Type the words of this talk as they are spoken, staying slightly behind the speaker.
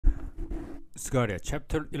Zechariah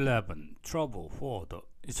chapter 11 Trouble for the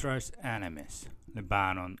Israel's enemies.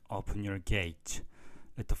 Lebanon, open your gates.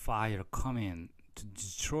 Let the fire come in to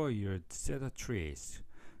destroy your cedar trees.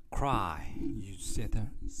 Cry, you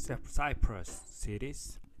cypress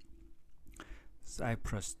cities,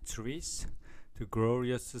 cypress trees. The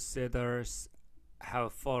glorious cedars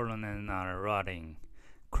have fallen and are rotting.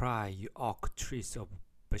 Cry, you oak trees of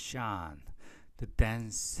Bashan. The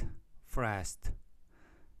dense forest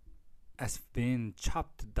has been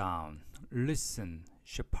chopped down. Listen,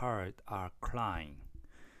 shepherds are crying.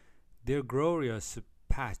 Their glorious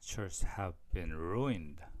pastures have been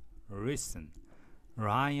ruined. Listen,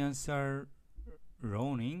 lions are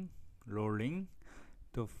rolling.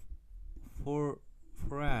 The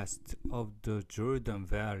forests of the Jordan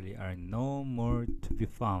Valley are no more to be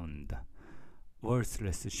found.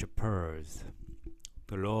 Worthless shepherds.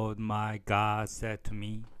 The Lord my God said to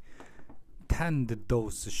me, tend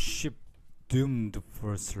those sheep doomed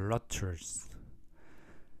for slaughters.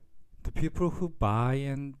 The people who buy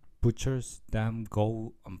and butchers them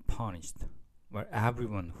go unpunished, while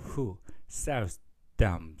everyone who sells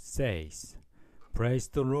them says, praise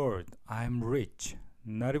the Lord, I am rich.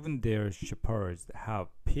 Not even their shepherds have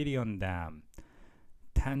pity on them.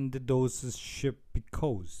 Tend those sheep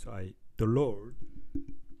because I, the Lord,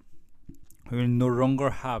 will no longer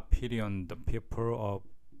have pity on the people of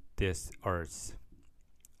this earth.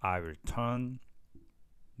 I will turn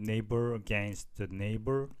neighbor against the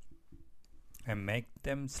neighbor and make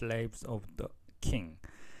them slaves of the king.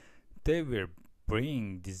 They will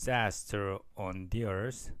bring disaster on the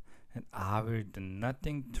earth, and I will do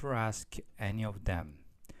nothing to rescue any of them.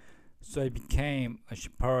 So I became a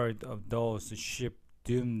shepherd of those sheep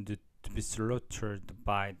doomed to be slaughtered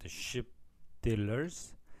by the sheep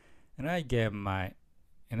dealers, and I gave name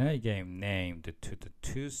to the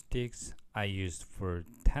two sticks I used for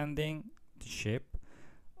tending the sheep.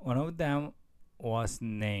 One of them was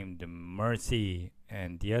named Mercy,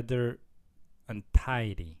 and the other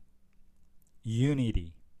Untidy,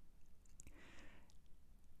 Unity.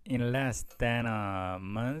 In less than a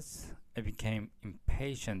month, I became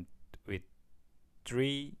impatient with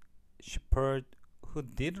three shepherds who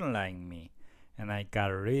didn't like me, and I got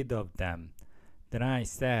rid of them. Then I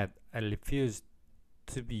said, I refuse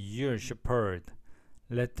to be your shepherd.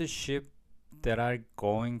 Let the sheep that are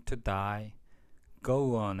going to die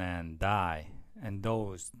go on and die, and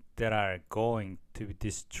those that are going to be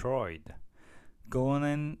destroyed go on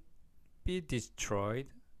and be destroyed.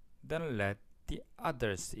 Then let the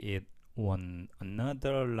others eat one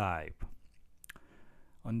another alive.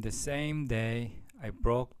 On the same day, I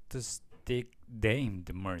broke the stick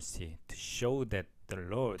named Mercy to show that the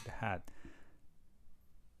Lord had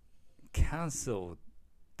cancelled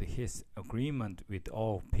his agreement with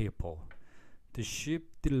all people. The sheep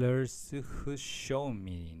dealers who showed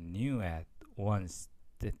me knew at once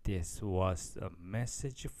that this was a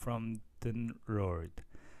message from the Lord.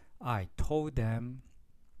 I told them,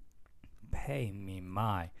 pay me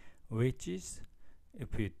my wages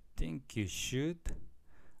if you think you should,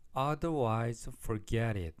 otherwise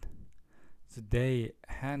forget it. So they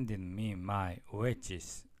handed me my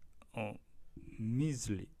wages, a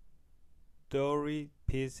measly 30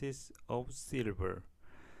 pieces of silver.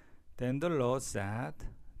 Then the Lord said,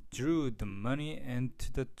 drew the money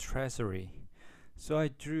into the treasury. So I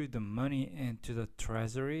drew the money into the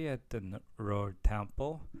treasury at the Lord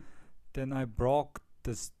temple. Then I broke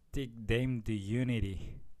the stick named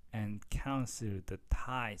Unity and canceled the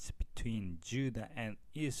ties between Judah and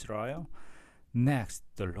Israel. Next,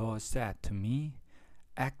 the Lord said to me,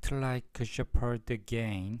 act like a shepherd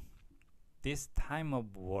again, this time a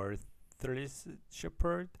worthless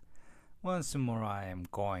shepherd. Once more I am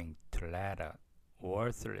going to let a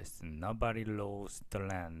worthless nobody lose the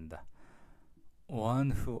land,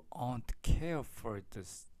 one who won't care for the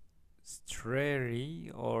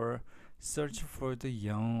stray or search for the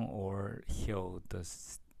young or heal the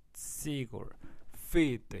sick or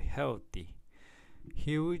feed the healthy.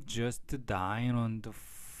 He will just dine on the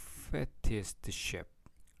fattest sheep,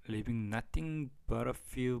 leaving nothing but a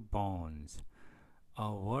few bones.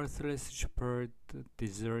 A worthless shepherd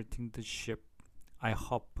deserting the sheep. I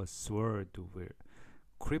hope a sword will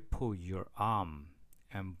cripple your arm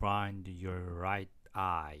and blind your right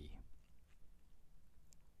eye.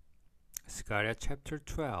 Zechariah chapter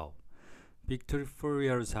 12 Victory for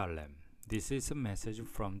Jerusalem. This is a message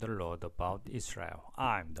from the Lord about Israel.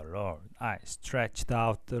 I am the Lord. I stretched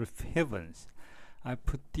out the heavens. I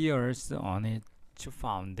put the earth on its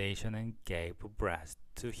foundation and gave breath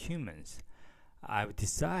to humans. I've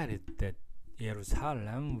decided that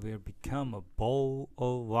Jerusalem will become a bowl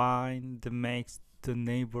of wine that makes the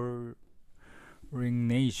neighbor bring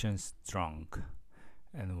nations drunk.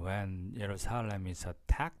 And when Jerusalem is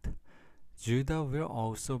attacked, Judah will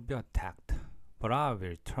also be attacked. But I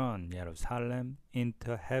will turn Jerusalem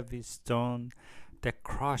into heavy stone that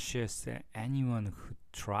crushes anyone who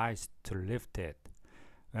tries to lift it.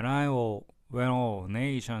 When all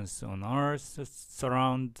nations on earth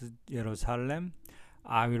surround Jerusalem,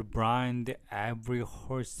 I will blind every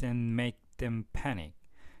horse and make them panic,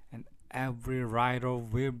 and every rider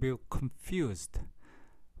will be confused.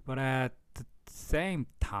 But at the same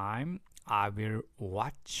time, I will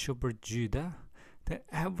watch over Judah, that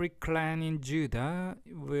every clan in Judah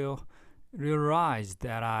will realize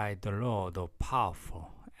that I, the Lord, the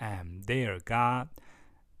powerful, am their God,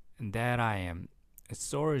 and that I am a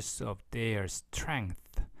source of their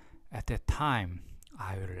strength. At that time,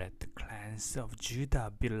 I will let the clans of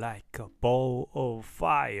Judah be like a ball of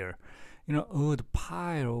fire in a wood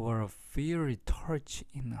pile or a fiery torch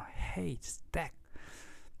in a haystack.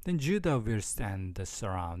 Then Judah will stand the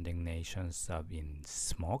surrounding nations up in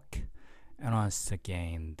smoke, and once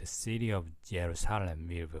again the city of Jerusalem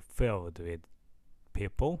will be filled with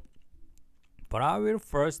people. But I will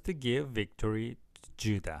first give victory to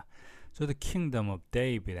Judah, so the kingdom of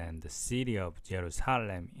David and the city of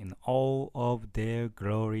Jerusalem in all of their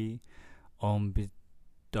glory be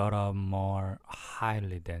thought of more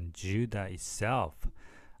highly than Judah itself.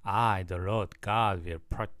 I, the Lord God, will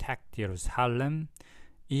protect Jerusalem.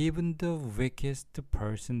 Even the weakest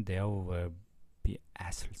person there will be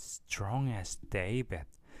as strong as David,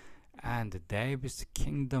 and David's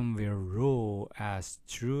kingdom will rule as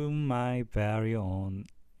through my very own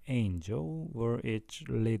angel were its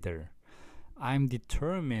leader. I'm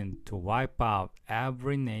determined to wipe out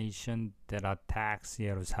every nation that attacks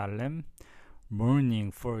Jerusalem,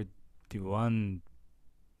 mourning for the one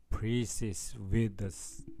priest with the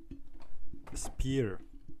spear.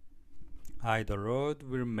 I, the Lord,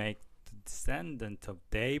 will make the descendant of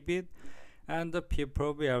David and the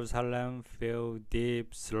people of Jerusalem feel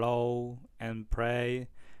deep, slow, and pray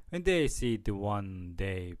when they see the one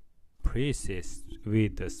day priest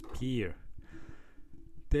with the spear.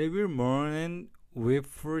 They will mourn and weep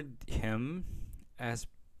for him as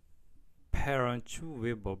parents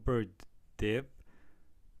weep over the death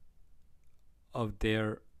of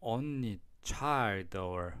their only child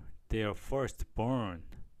or their firstborn.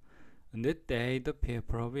 On that day, the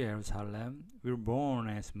people of Jerusalem will mourn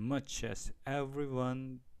as much as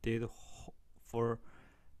everyone did for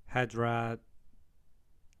Hadrat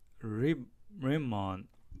Rimmon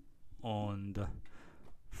on the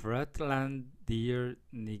flatland near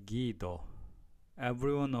Megiddo.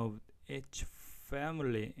 Everyone of each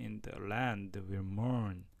family in the land will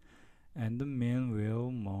mourn, and the men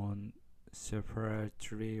will mourn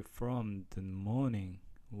separately from the mourning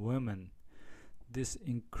women. This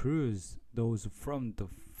includes those from the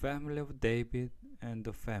family of David and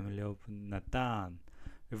the family of Nathan,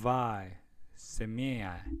 Levi,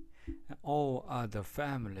 Simei, and all other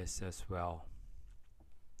families as well.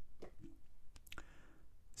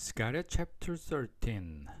 Zechariah chapter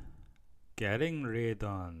 13. Getting rid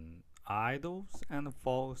of idols and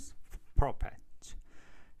false prophets.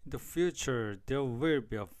 In the future, there will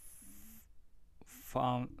be a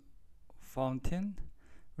fountain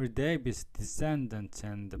where David's descendants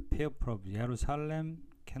and the people of Jerusalem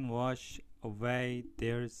can wash away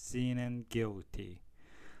their sin and guilty.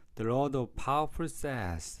 The Lord of Powerful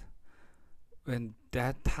says, when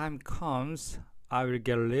that time comes, I will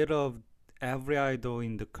get rid of every idol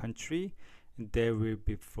in the country, and they will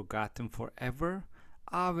be forgotten forever.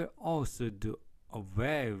 I will also do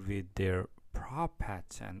away with their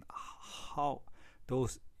prophets and how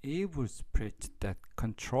those evil spirits that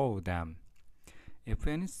control them. If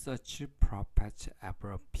any such prophets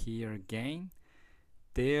ever appear again,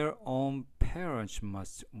 their own parents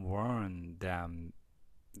must warn them.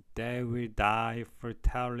 They will die for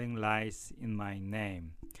telling lies in my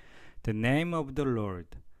name, the name of the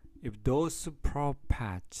Lord. If those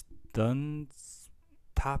prophets don't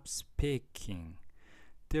stop speaking,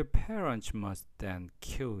 their parents must then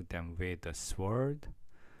kill them with a sword.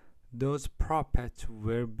 Those prophets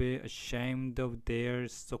will be ashamed of their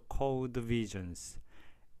so-called visions,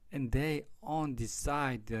 and they won't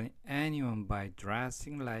decide anyone by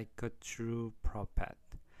dressing like a true prophet.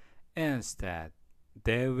 Instead,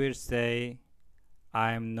 they will say,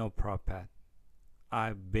 I am no prophet.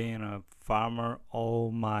 I've been a farmer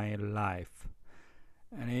all my life.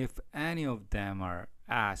 And if any of them are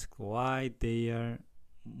asked why they are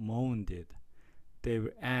wounded, they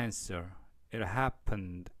will answer, it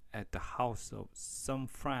happened at the house of some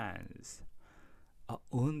friends. A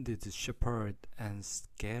wounded shepherd and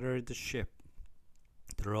scattered sheep.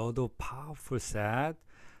 The Lord of powerful said,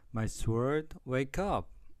 "My sword, wake up,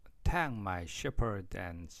 attack my shepherd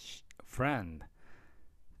and friend.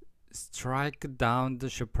 Strike down the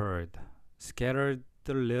shepherd, scatter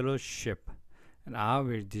the little sheep, and I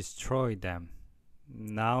will destroy them.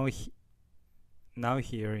 Now, now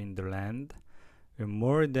here in the land, will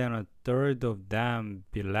more than a third of them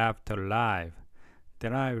be left alive.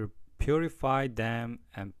 Then I will purify them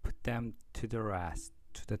and put them to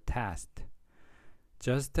the test.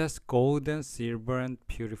 Just as gold and silver and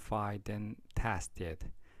purified and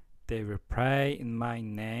tested, they will pray in my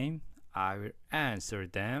name. I will answer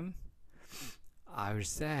them. I will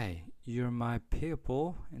say, 'You're my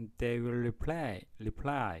people,' and they will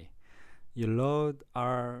reply, 'You Lord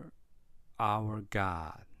are our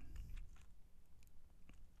God.'"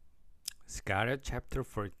 Zechariah chapter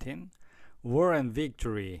 14. War and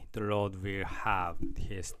victory the Lord will have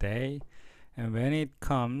his day, and when it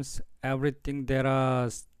comes, everything that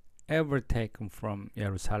was ever taken from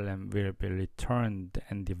Jerusalem will be returned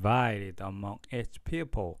and divided among its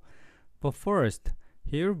people. But first,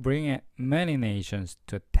 he will bring many nations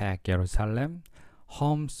to attack Jerusalem.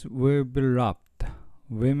 Homes will be robbed,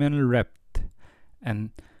 women raped, and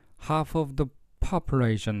half of the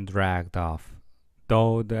population dragged off,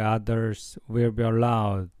 though the others will be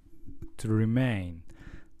allowed to remain.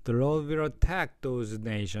 The Lord will attack those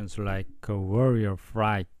nations like a warrior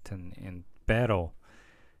frightened in battle.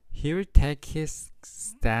 He will take his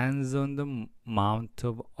stance on the Mount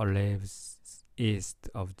of Olives east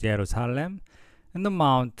of Jerusalem, and the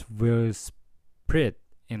mount will split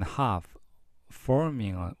in half,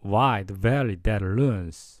 forming a wide valley that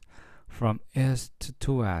runs from east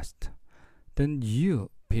to west. Then you,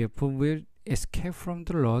 people, will escape from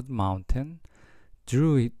the Lord mountain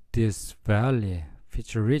through this valley,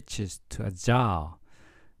 which reaches to Azal.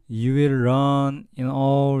 You will run in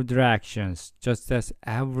all directions, just as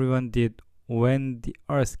everyone did when the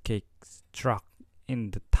earthquake struck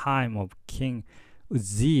in the time of King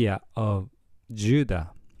Uzziah of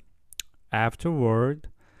Judah. Afterward,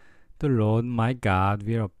 the Lord my God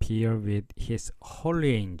will appear with his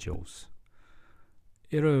holy angels.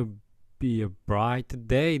 It will be a bright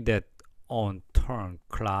day that unturned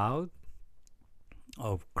cloud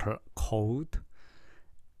of cold,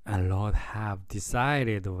 and Lord have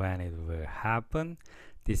decided when it will happen.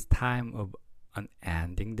 This time of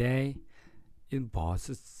unending day, in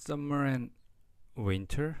both summer and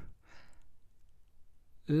winter,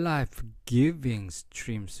 life-giving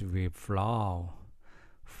streams will flow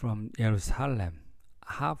from Jerusalem,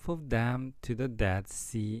 half of them to the Dead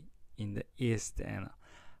Sea in the east and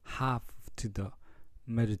half to the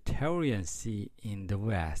Mediterranean Sea in the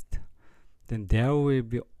west. Then there will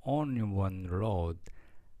be only one Lord,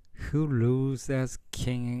 who rules as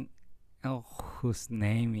king and whose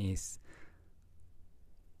name is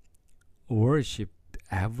worshipped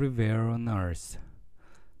everywhere on earth.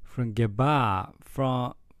 From Geba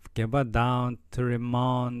down to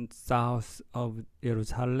Rimmon, south of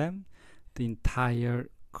Jerusalem, the entire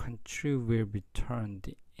country will be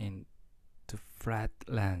turned into flat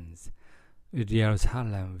lands, with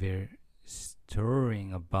Jerusalem will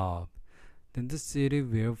stirring above. Then the city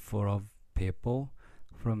will full of people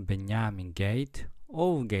from Benjamin Gate,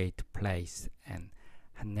 Old Gate Place, and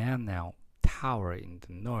Hananel Tower in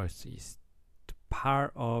the northeast, the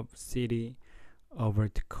part of city over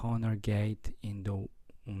the corner gate in the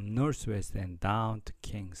northwest, and down to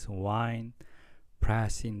King's Wine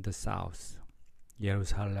Press in the south.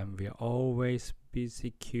 Jerusalem will always be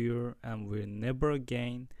secure and will never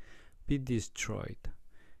again be destroyed.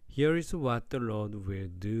 Here is what the Lord will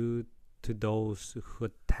do to those who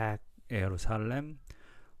attack Jerusalem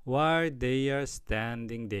while they are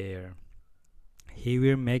standing there. He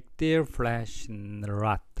will make their flesh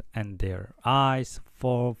rot and their eyes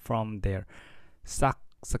fall from their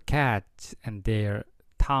sockets and their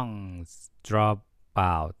tongues drop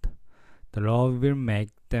out. The Lord will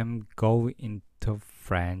make them go into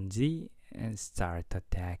frenzy and start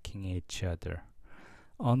attacking each other,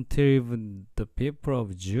 until even the people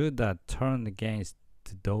of Judah turn against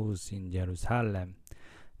those in Jerusalem.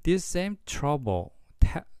 This same terrible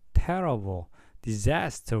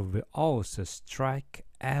disaster will also strike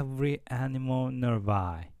every animal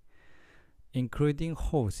nearby, including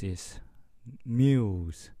horses,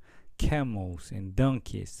 mules, camels, and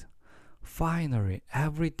donkeys. Finally,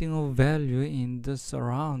 everything of value in the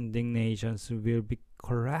surrounding nations will be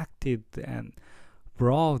collected and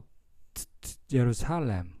brought to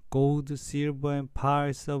Jerusalem: gold, silver, and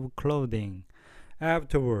piles of clothing.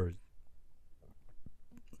 Afterward,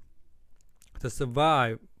 the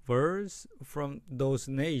survivors from those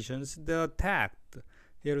nations that attacked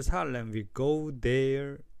Jerusalem will go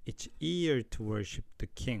there each year to worship the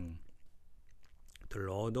King, the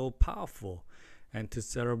Lord all powerful, and to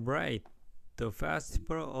celebrate the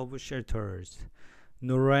festival of shelters.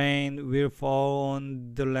 No rain will fall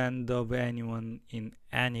on the land of anyone in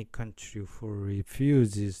any country who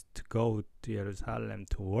refuses to go to Jerusalem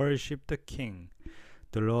to worship the King,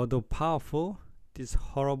 the Lord all powerful. This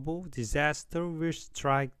horrible disaster will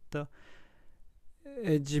strike the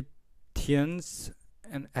Egyptians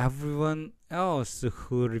and everyone else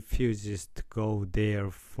who refuses to go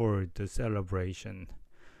there for the celebration.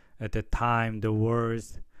 At the time, the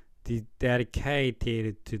words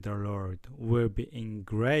dedicated to the Lord will be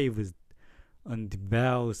engraved on the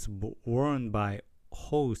bells worn by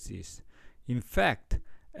horses. In fact,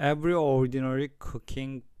 every ordinary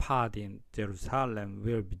cooking pot in Jerusalem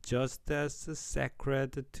will be just as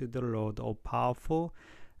sacred to the Lord all-powerful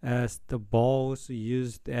as the bowls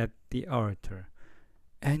used at the altar.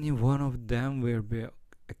 Any one of them will be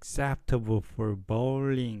acceptable for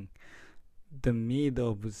boiling the meat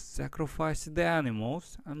of sacrificed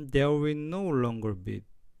animals, and there will no longer be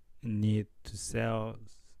need to sell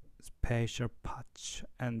special pots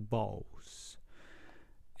and bowls.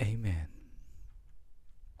 Amen.